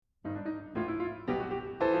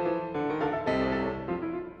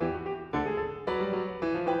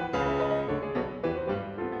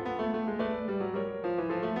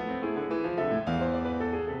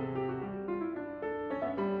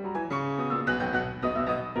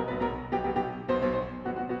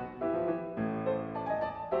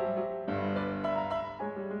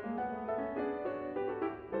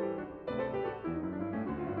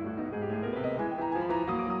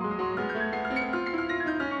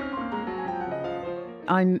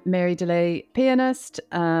I'm Mary Dullea, pianist,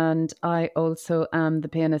 and I also am the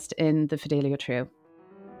pianist in the Fidelio Trio.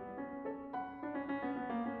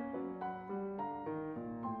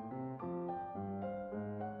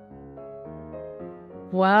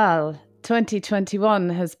 Well, 2021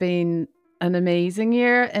 has been an amazing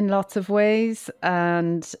year in lots of ways,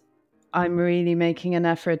 and I'm really making an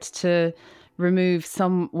effort to remove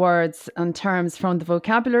some words and terms from the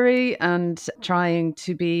vocabulary and trying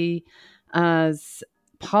to be as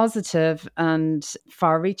positive and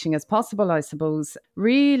far reaching as possible, I suppose.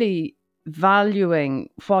 Really valuing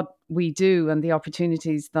what we do and the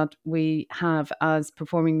opportunities that we have as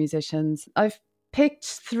performing musicians. I've picked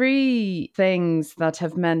three things that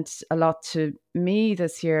have meant a lot to me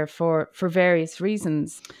this year for various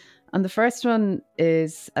reasons. And the first one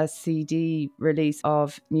is a CD release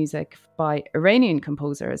of music by Iranian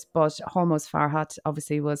composers, but Hormoz Farhat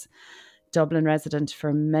obviously was Dublin resident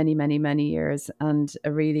for many, many, many years and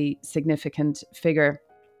a really significant figure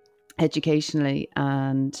educationally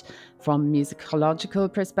and from a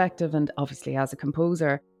musicological perspective, and obviously as a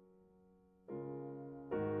composer.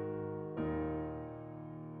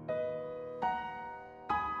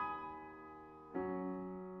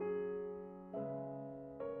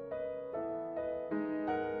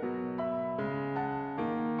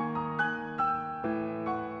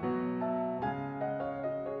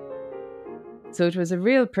 So it was a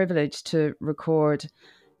real privilege to record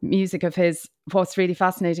music of his. What's really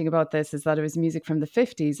fascinating about this is that it was music from the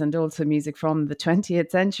 50s and also music from the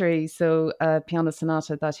 20th century. So a piano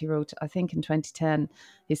sonata that he wrote, I think in 2010,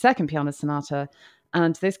 his second piano sonata.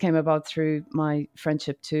 And this came about through my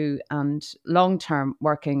friendship too and long-term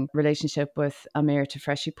working relationship with Amir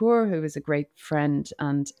Tafreshipour, who is a great friend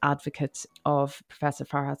and advocate of Professor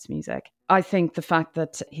Farhat's music. I think the fact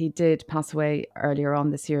that he did pass away earlier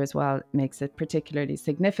on this year as well makes it particularly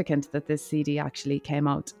significant that this CD actually came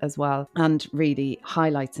out as well and really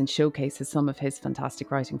highlights and showcases some of his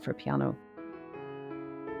fantastic writing for piano.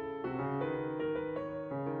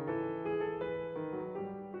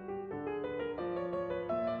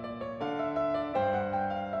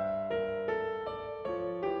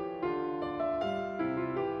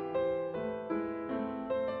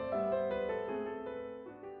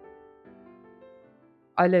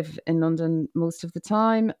 I live in London most of the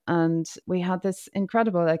time, and we had this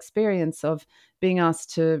incredible experience of being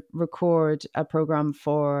asked to record a programme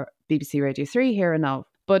for BBC Radio 3 Here and Now.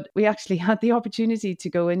 But we actually had the opportunity to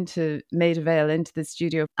go into Maida Vale, into the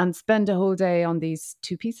studio, and spend a whole day on these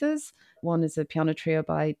two pieces. One is a piano trio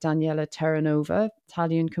by Daniela Terranova,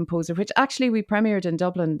 Italian composer, which actually we premiered in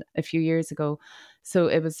Dublin a few years ago. So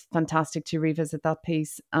it was fantastic to revisit that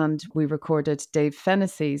piece. And we recorded Dave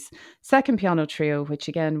Fennessy's second piano trio, which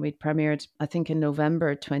again we'd premiered, I think, in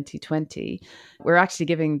November 2020. We're actually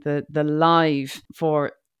giving the live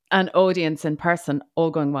for an audience in person,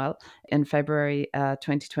 all going well, in February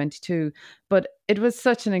 2022. But it was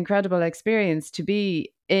such an incredible experience to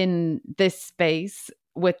be in this space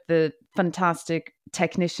with the fantastic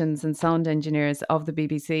technicians and sound engineers of the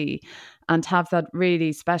BBC and have that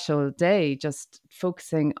really special day just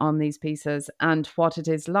focusing on these pieces and what it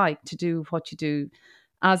is like to do what you do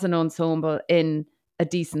as an ensemble in a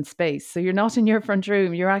decent space. So you're not in your front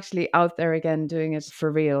room, you're actually out there again doing it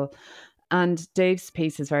for real. And Dave's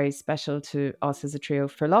piece is very special to us as a trio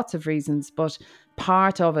for lots of reasons, but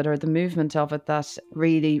part of it, or the movement of it, that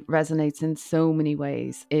really resonates in so many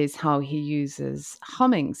ways is how he uses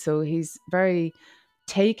humming. So he's very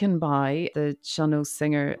taken by the Sean-Nós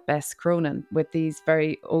singer Bess Cronin with these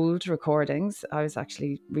very old recordings. I was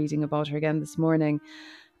actually reading about her again this morning.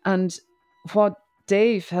 And what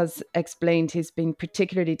Dave has explained he's been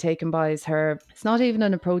particularly taken by is it's not even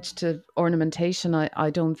an approach to ornamentation, I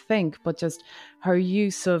don't think, but just her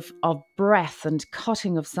use of breath and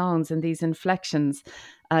cutting of sounds and these inflections,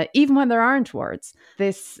 even when there aren't words.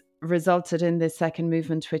 This resulted in this second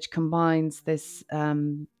movement, which combines this,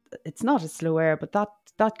 it's not a slow air, but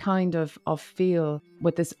that kind of feel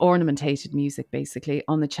with this ornamentated music, basically,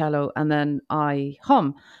 on the cello, and then I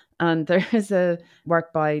hum. And there is a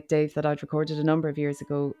work by Dave that I'd recorded a number of years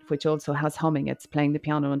ago, which also has humming. It's playing the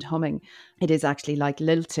piano and humming. It is actually like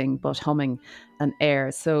lilting, but humming an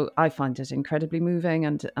air. So I find it incredibly moving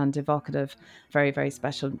and evocative. Very, very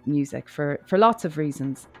special music for lots of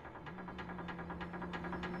reasons.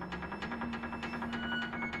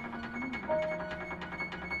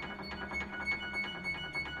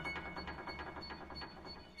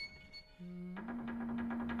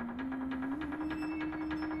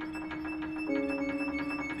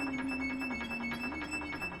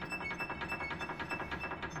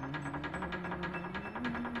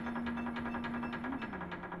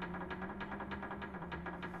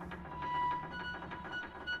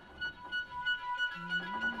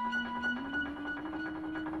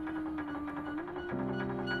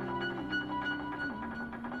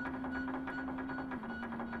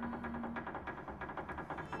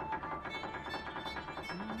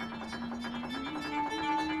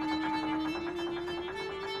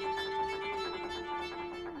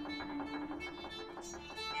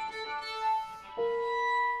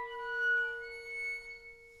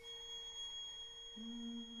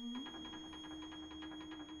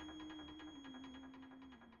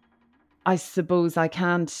 I suppose I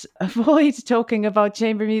can't avoid talking about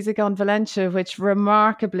chamber music on Valencia, which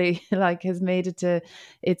remarkably like has made it to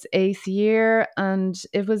its 8th year. And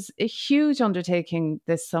it was a huge undertaking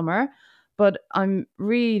this summer. But I'm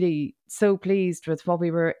really so pleased with what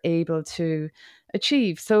we were able to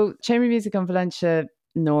achieve. So chamber music on Valencia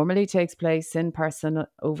normally takes place in person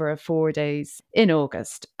over 4 days in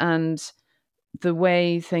August. And the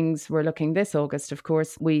way things were looking this August, of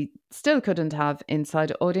course, we still couldn't have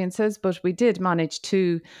inside audiences, but we did manage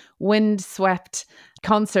 2 wind-swept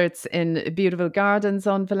concerts in beautiful gardens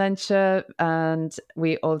on Valencia. And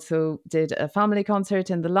we also did a family concert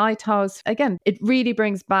in the Lighthouse. Again, it really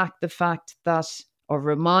brings back the fact that, or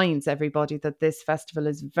reminds everybody, that this festival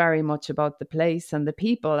is very much about the place and the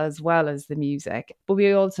people as well as the music. But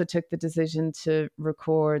we also took the decision to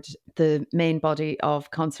record the main body of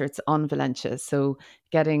concerts on Valencia. So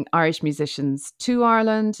getting Irish musicians to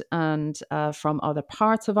Ireland and from other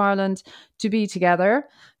parts of Ireland to be together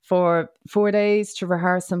for 4 days to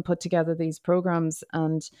rehearse and put together these programs,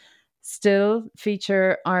 and still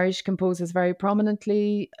feature Irish composers very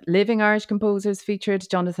prominently. Living Irish composers featured.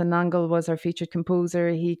 Jonathan Nangle was our featured composer.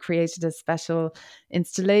 He created a special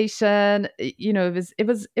installation. You know, it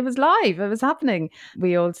was live. It was happening.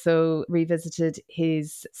 We also revisited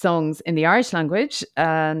his songs in the Irish language,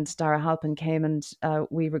 and Dara Halpin came and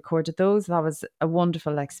we recorded those. That was a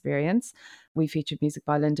wonderful experience. We featured music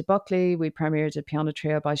by Linda Buckley. We premiered a piano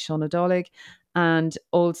trio by Sean O'Dolig, and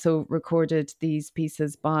also recorded these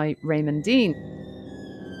pieces by Raymond Dean.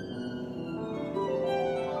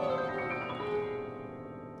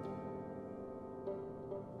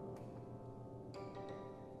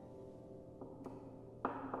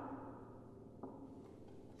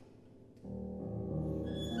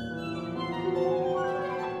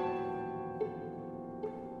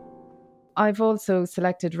 I've also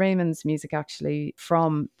selected Raymond's music actually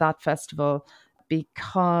from that festival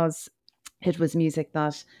because it was music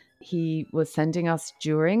that he was sending us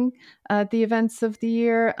during the events of the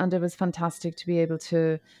year. And it was fantastic to be able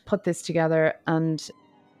to put this together. And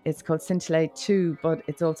it's called Scintillate 2, but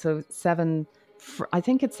it's also I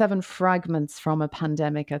think it's 7 fragments from a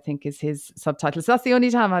pandemic, I think is his subtitle. So that's the only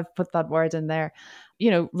time I've put that word in there. You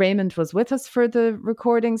know, Raymond was with us for the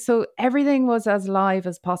recording, so everything was as live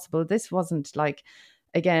as possible. This wasn't like,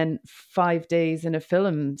 again, 5 days in a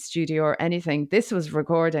film studio or anything. This was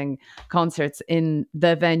recording concerts in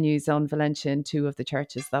the venues on Valencia in 2 of the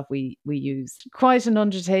churches that we used. Quite an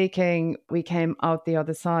undertaking. We came out the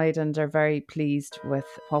other side and are very pleased with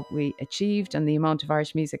what we achieved and the amount of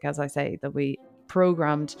Irish music, as I say, that we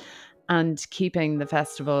programmed, and keeping the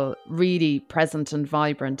festival really present and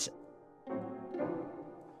vibrant.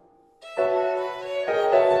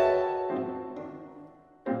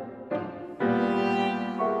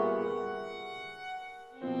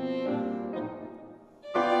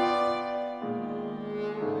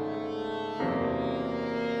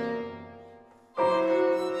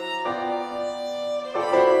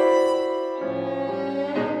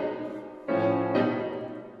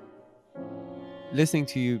 Listening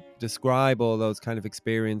to you describe all those kind of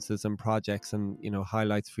experiences and projects and, you know,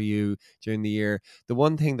 highlights for you during the year, the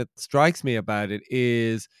one thing that strikes me about it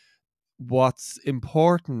is what's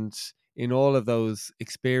important in all of those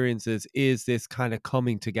experiences is this kind of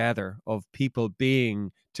coming together of people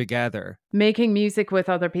being together. Making music with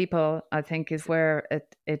other people, I think, is where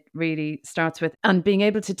it really starts with, and being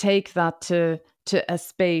able to take that to a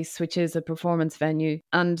space which is a performance venue.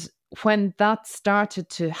 And when that started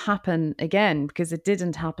to happen again, because it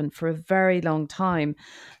didn't happen for a very long time,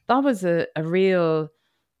 that was a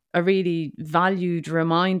really valued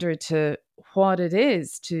reminder to what it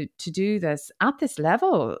is to do this at this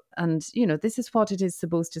level. And, you know, this is what it is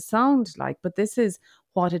supposed to sound like, but this is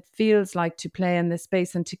what it feels like to play in this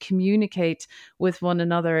space and to communicate with one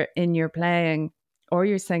another in your playing or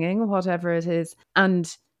your singing, whatever it is.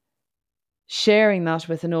 And sharing that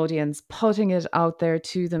with an audience, putting it out there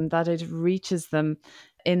to them, that it reaches them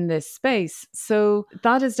in this space. So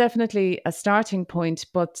that is definitely a starting point.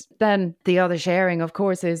 But then the other sharing, of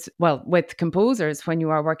course, is, well, with composers, when you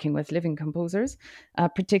are working with living composers,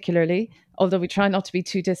 particularly, although we try not to be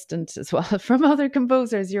too distant as well from other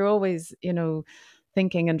composers, you're always, you know,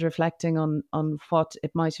 thinking and reflecting on what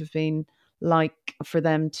it might have been like for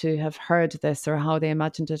them to have heard this or how they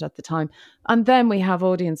imagined it at the time. And then we have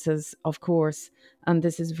audiences, of course, and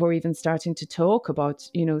this is before even starting to talk about,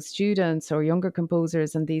 you know, students or younger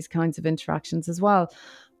composers and these kinds of interactions as well.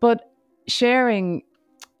 But sharing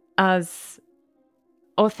as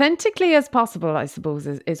authentically as possible, I suppose,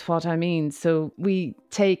 is what I mean. So we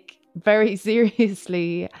take very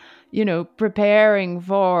seriously preparing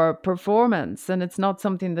for performance, and it's not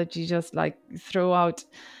something that you just like throw out,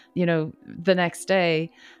 the next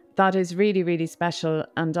day. That is really, really special.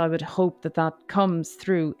 And I would hope that that comes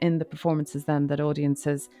through in the performances then that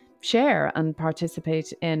audiences share and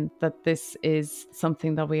participate in, that this is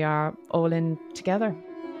something that we are all in together.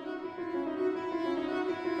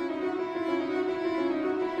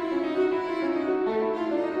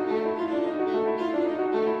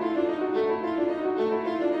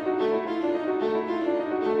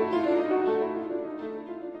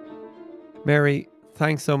 Mary,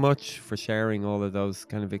 thanks so much for sharing all of those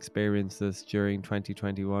kind of experiences during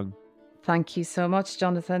 2021. Thank you so much,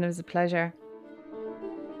 Jonathan. It was a pleasure.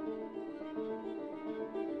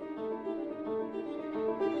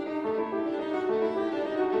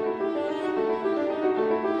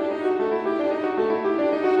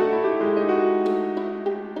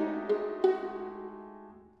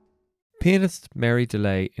 Pianist Mary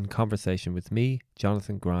Dullea in conversation with me,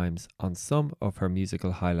 Jonathan Grimes, on some of her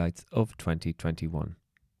musical highlights of 2021.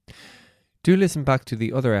 Do listen back to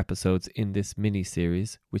the other episodes in this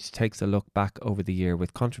mini-series, which takes a look back over the year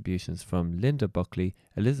with contributions from Linda Buckley,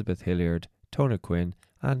 Elizabeth Hilliard, Tona Quinn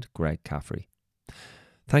and Greg Caffrey.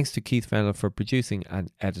 Thanks to Keith Fennell for producing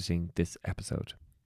and editing this episode.